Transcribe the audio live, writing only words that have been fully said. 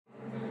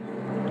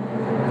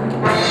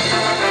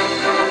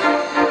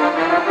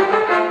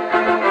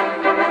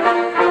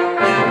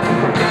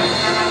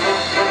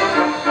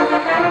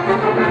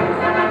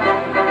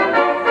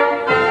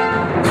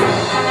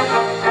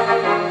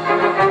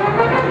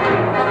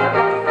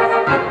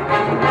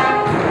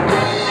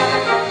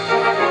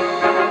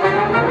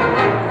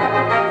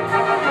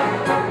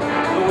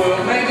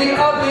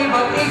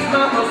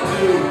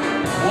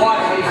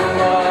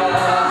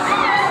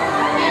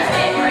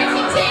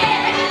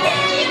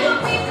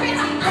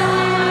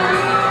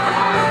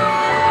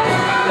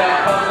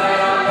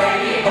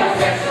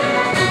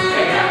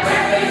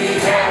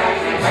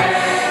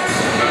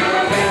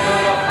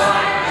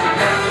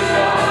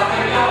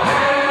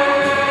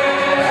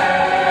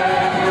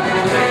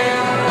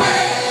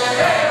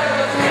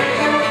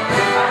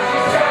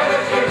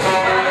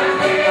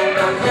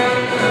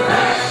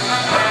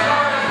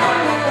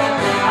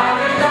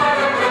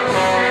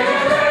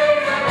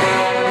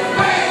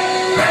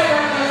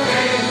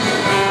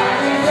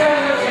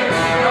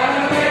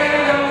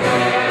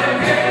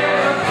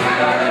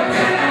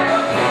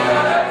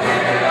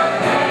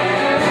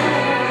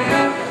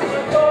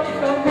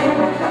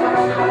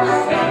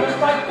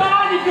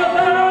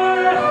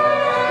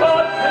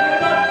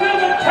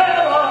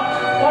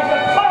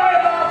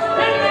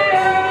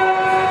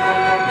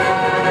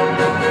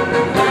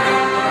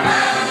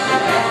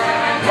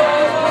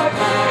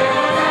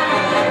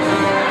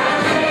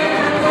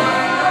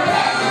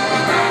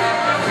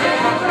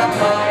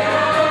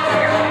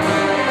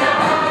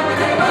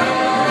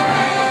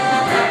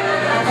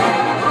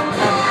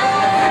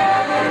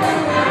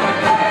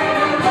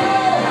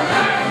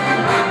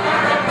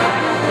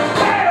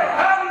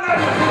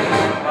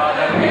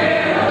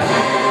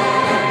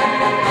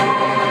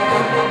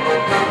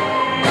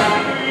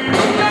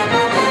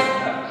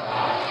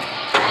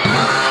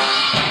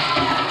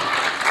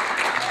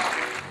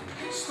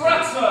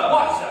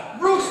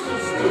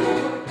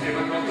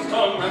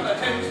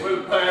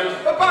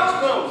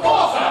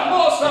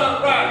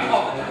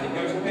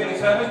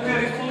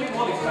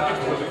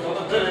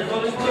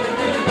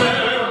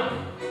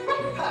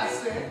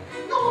Passe,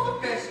 you're the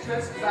best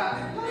dressed man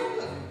in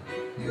London.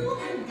 You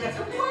can get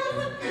away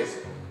with this.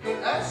 But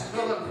as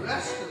for the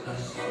rest of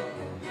us,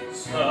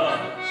 sir,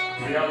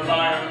 we are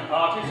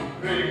lion-hearted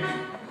pig.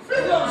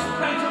 Fill those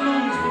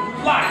pantaloons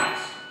with light.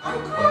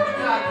 I'm quite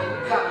glad you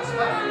guys have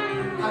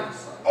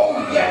decided. Oh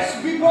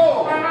yes, we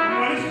will.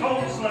 When it's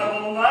cold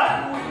level, that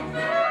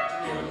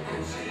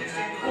she's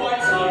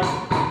quite tight.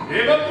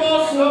 Even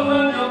more so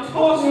than your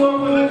torso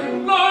with a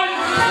knife.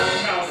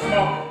 Now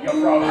smoke your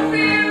brother.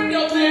 Feel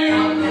your name.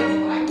 I'll get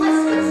my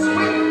western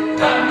swing.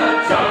 And the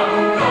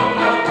jungle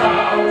no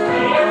doubt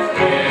is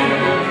in.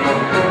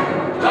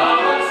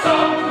 Love and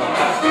song, the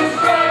rest is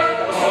great.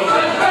 All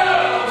the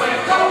hell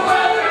with the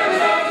weather.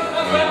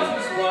 And that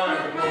is why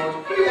the Lord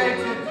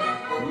created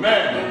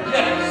men.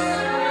 Yes,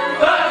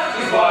 that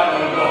is why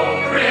the Lord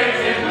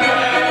created men.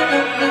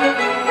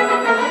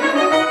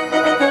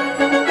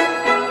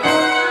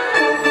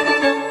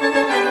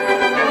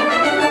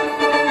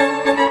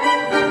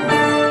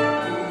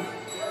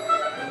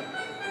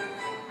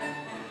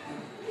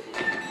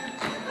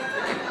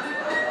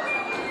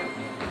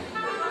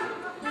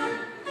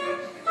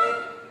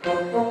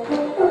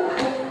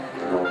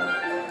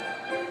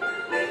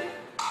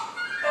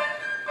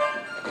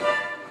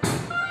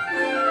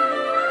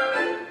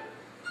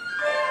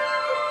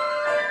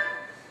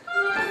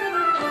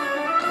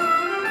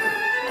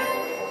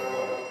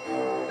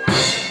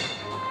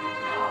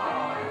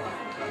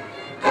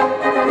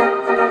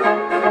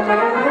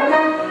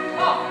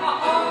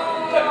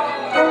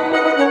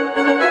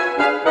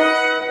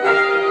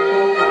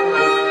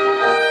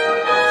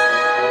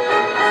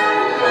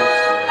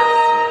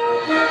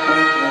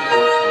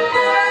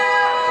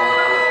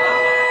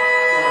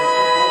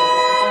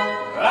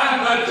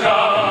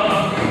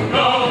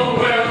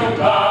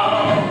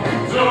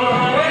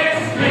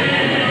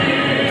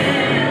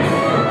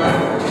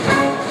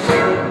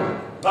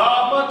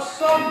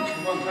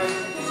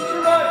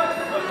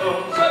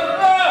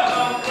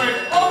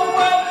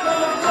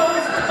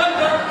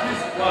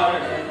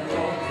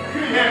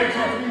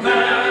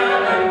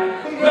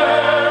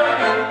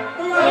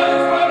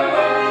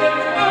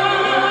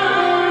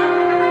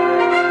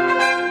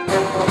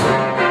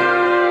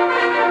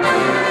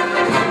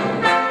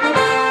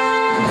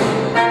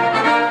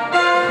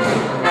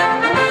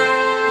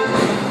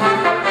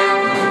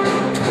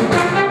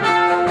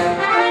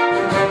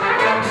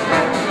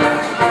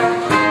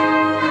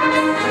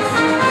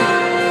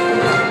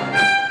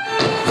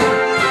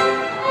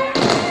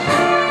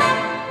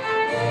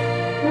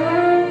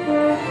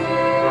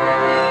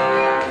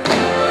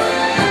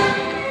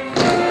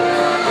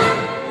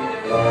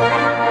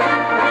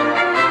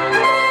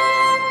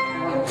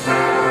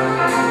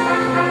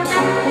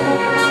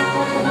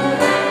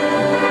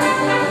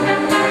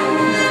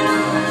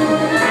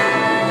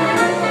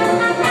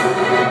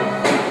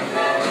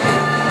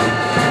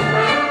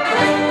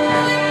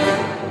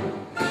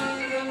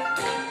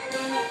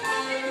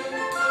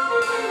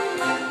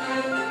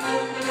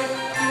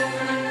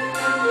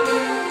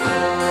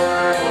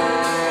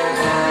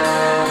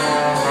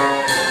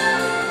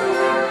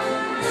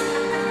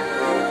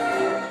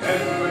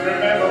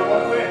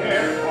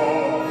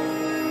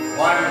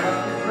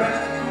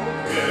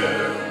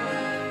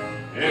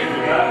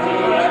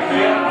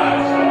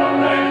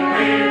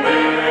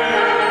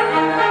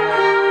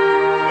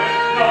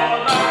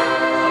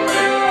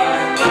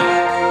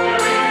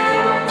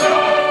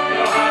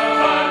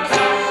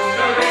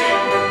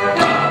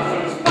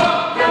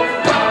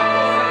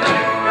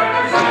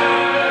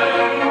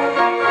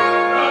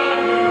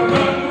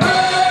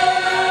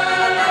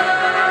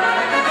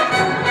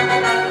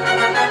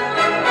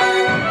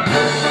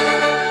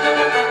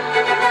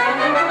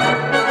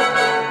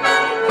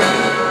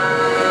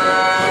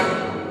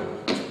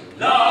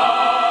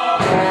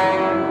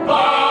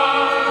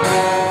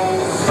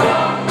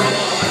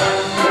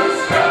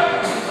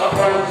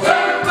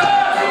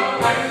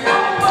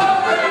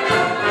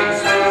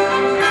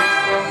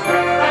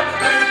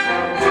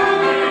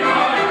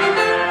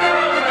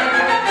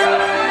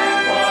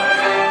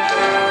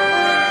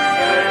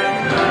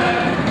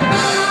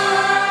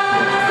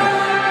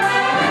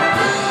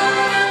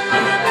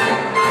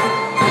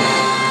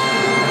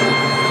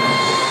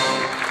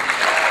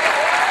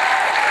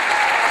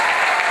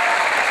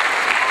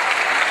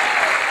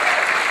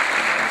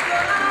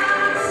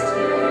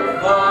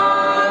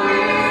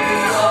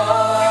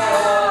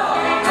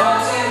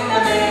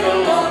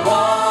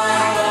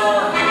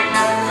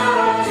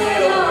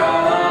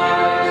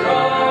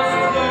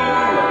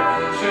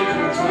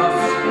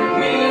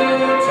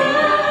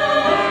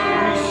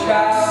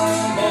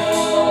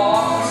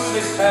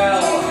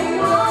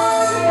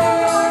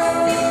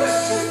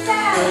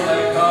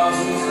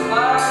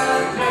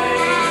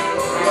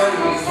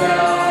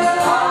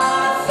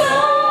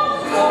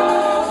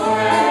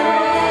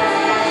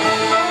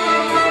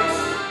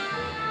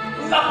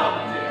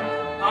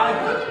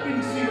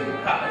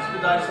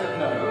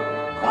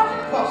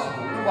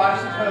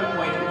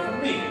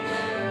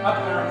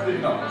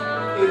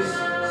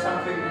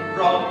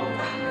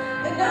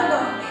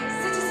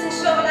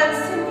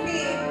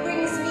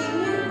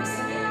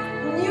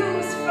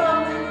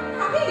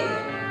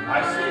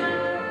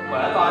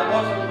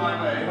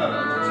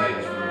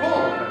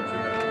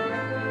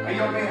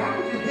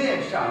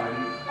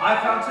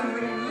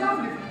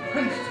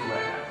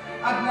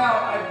 And now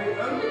I'd be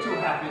only too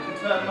happy to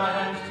turn my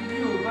hands to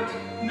you, but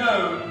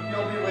no,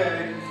 you'll be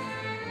wearing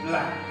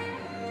black,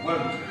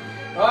 won't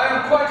you? I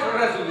am quite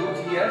resolute,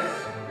 yes.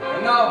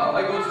 And now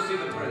I go to see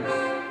the prince.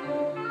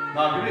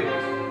 Marguerite,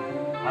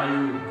 are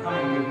you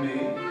coming with me?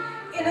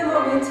 In a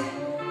moment.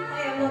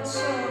 I am not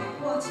sure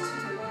what to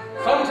do.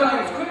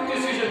 Sometimes quick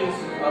decisions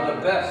are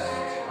the best.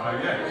 Ah,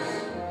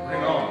 yes.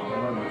 Bring on the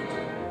moment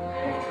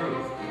of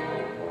truth.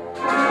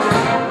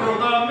 Through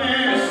the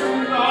mist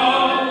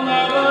of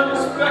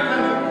lovers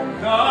beckoning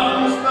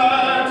comes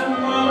that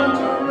moment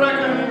of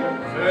reckoning.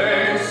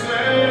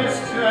 Faces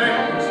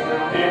change,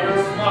 even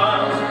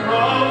smiles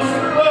grow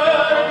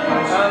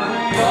strange. And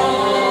we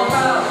all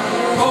have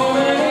so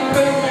many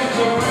faces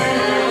to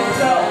real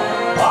self.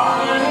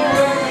 Often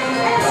And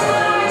so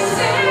I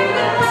sing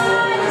the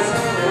lines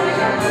with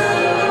a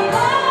blue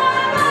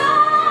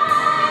eyes.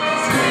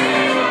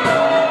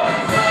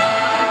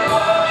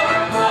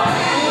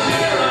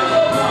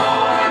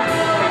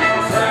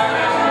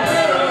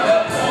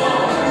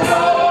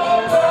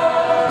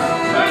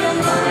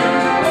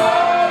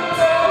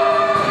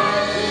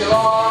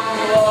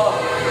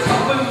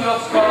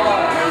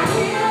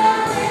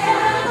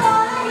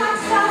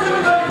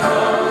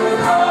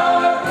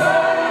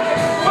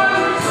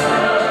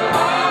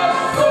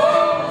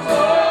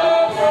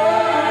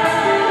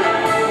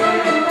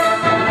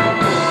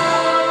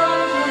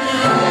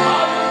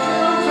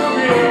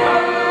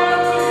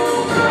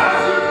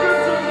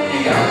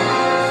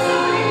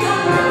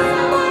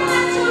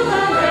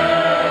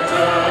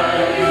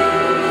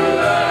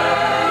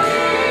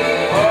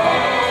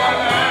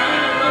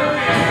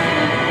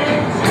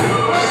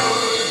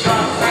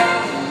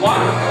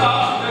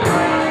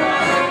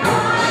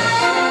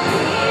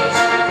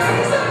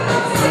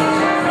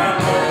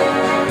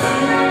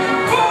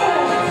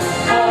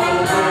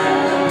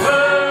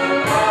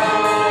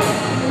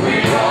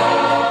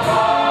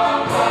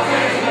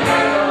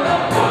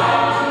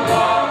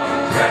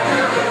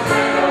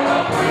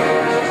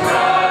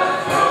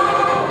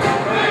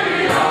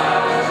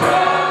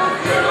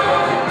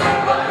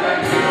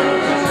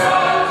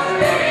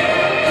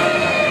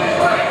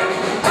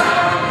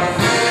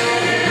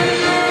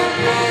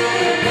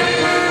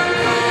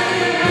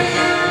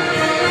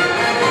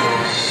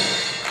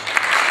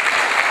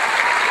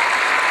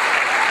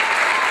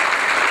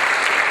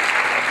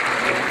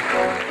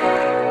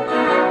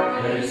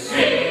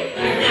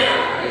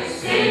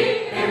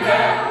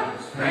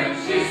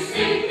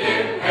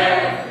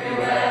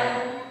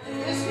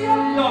 Is he a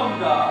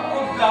yonder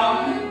or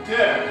down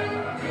there?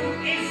 Who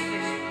is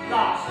this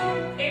last